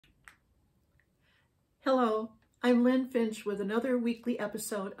Hello, I'm Lynn Finch with another weekly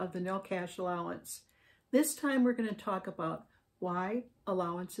episode of the No-Cash Allowance. This time we're going to talk about why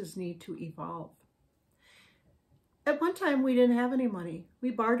allowances need to evolve. At one time we didn't have any money. We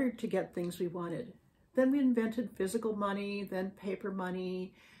bartered to get things we wanted. Then we invented physical money, then paper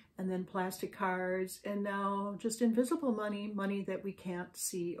money, and then plastic cards, and now just invisible money, money that we can't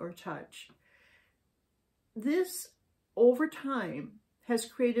see or touch. This, over time, has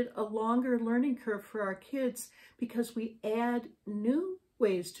created a longer learning curve for our kids because we add new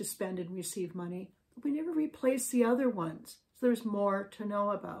ways to spend and receive money, but we never replace the other ones. So there's more to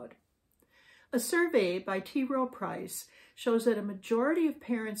know about. A survey by T. Rowe Price shows that a majority of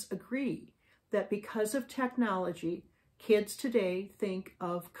parents agree that because of technology, kids today think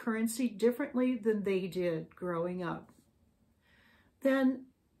of currency differently than they did growing up. Then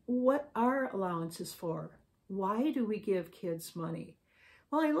what are allowances for? Why do we give kids money?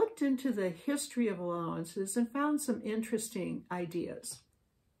 Well, I looked into the history of allowances and found some interesting ideas.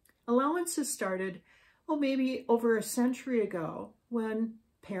 Allowances started, maybe over a century ago when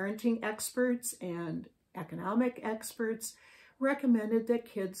parenting experts and economic experts recommended that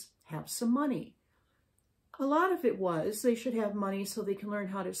kids have some money. A lot of it was they should have money so they can learn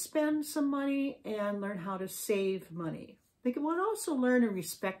how to spend some money and learn how to save money. They would also learn a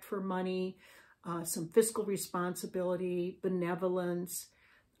respect for money, some fiscal responsibility, benevolence.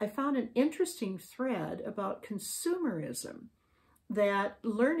 I found an interesting thread about consumerism, that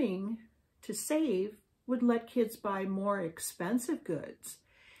learning to save would let kids buy more expensive goods,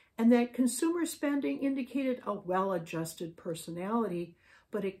 and that consumer spending indicated a well-adjusted personality,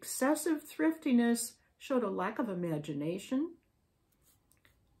 but excessive thriftiness showed a lack of imagination.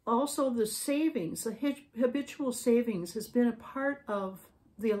 Also, the savings, the habitual savings, has been a part of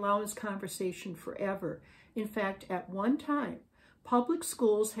the allowance conversation forever. In fact, at one time, public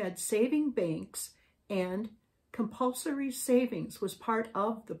schools had saving banks, and compulsory savings was part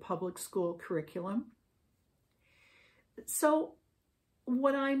of the public school curriculum. So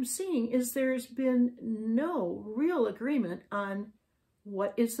what I'm seeing is there's been no real agreement on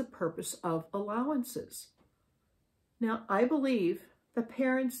what is the purpose of allowances. Now, I believe that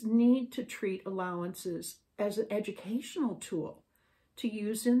parents need to treat allowances as an educational tool to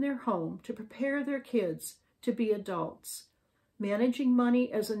use in their home to prepare their kids to be adults. Managing money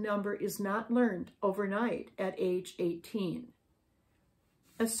as a number is not learned overnight at age 18.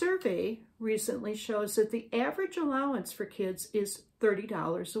 A survey recently shows that the average allowance for kids is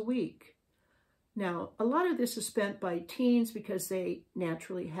 $30 a week. Now, a lot of this is spent by teens because they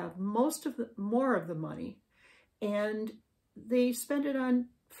naturally have more of the money, and they spend it on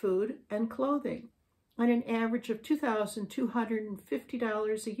food and clothing on an average of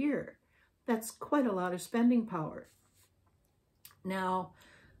 $2,250 a year. That's quite a lot of spending power. Now,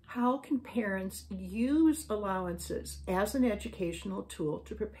 how can parents use allowances as an educational tool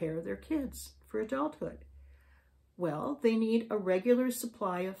to prepare their kids for adulthood? Well, they need a regular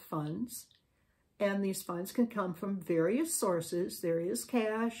supply of funds, and these funds can come from various sources. There is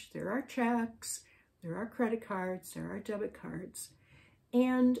cash, there are checks, there are credit cards, there are debit cards.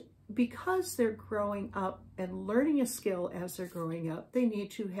 And because they're growing up and learning a skill as they're growing up, they need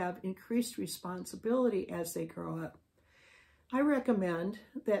to have increased responsibility as they grow up. I recommend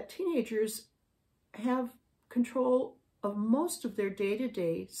that teenagers have control of most of their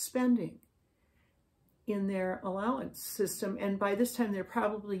day-to-day spending in their allowance system, and by this time they're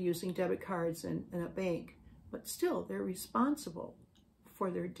probably using debit cards and a bank, but still they're responsible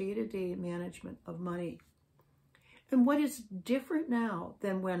for their day-to-day management of money. And what is different now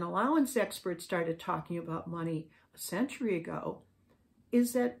than when allowance experts started talking about money a century ago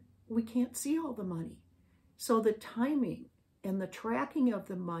is that we can't see all the money. So the timing and the tracking of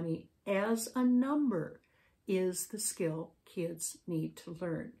the money as a number is the skill kids need to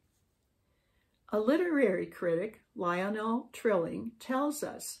learn. A literary critic, Lionel Trilling, tells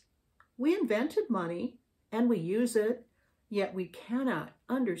us, "We invented money and we use it, yet we cannot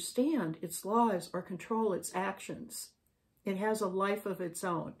understand its laws or control its actions. It has a life of its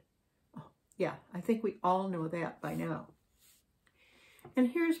own." Oh, yeah, I think we all know that by now. And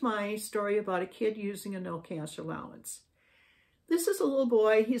here's my story about a kid using a no-cash allowance. This is a little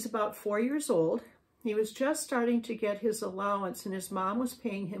boy. He's about 4 years old. He was just starting to get his allowance, and his mom was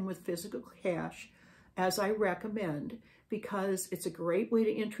paying him with physical cash, as I recommend, because it's a great way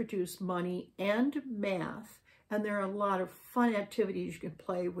to introduce money and math, and there are a lot of fun activities you can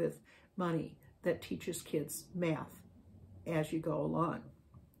play with money that teaches kids math as you go along.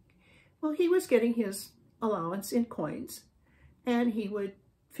 Well, he was getting his allowance in coins, and he would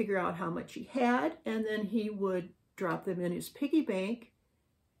figure out how much he had, and then he would drop them in his piggy bank,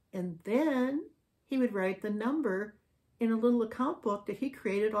 and then he would write the number in a little account book that he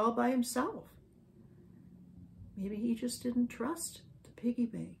created all by himself. Maybe he just didn't trust the piggy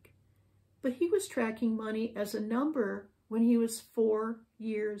bank. But he was tracking money as a number when he was 4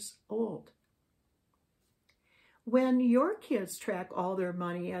 years old. When your kids track all their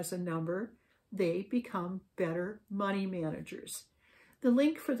money as a number, they become better money managers. The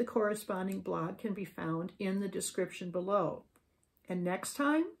link for the corresponding blog can be found in the description below. And next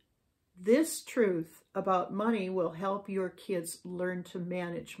time, this truth about money will help your kids learn to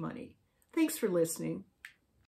manage money. Thanks for listening.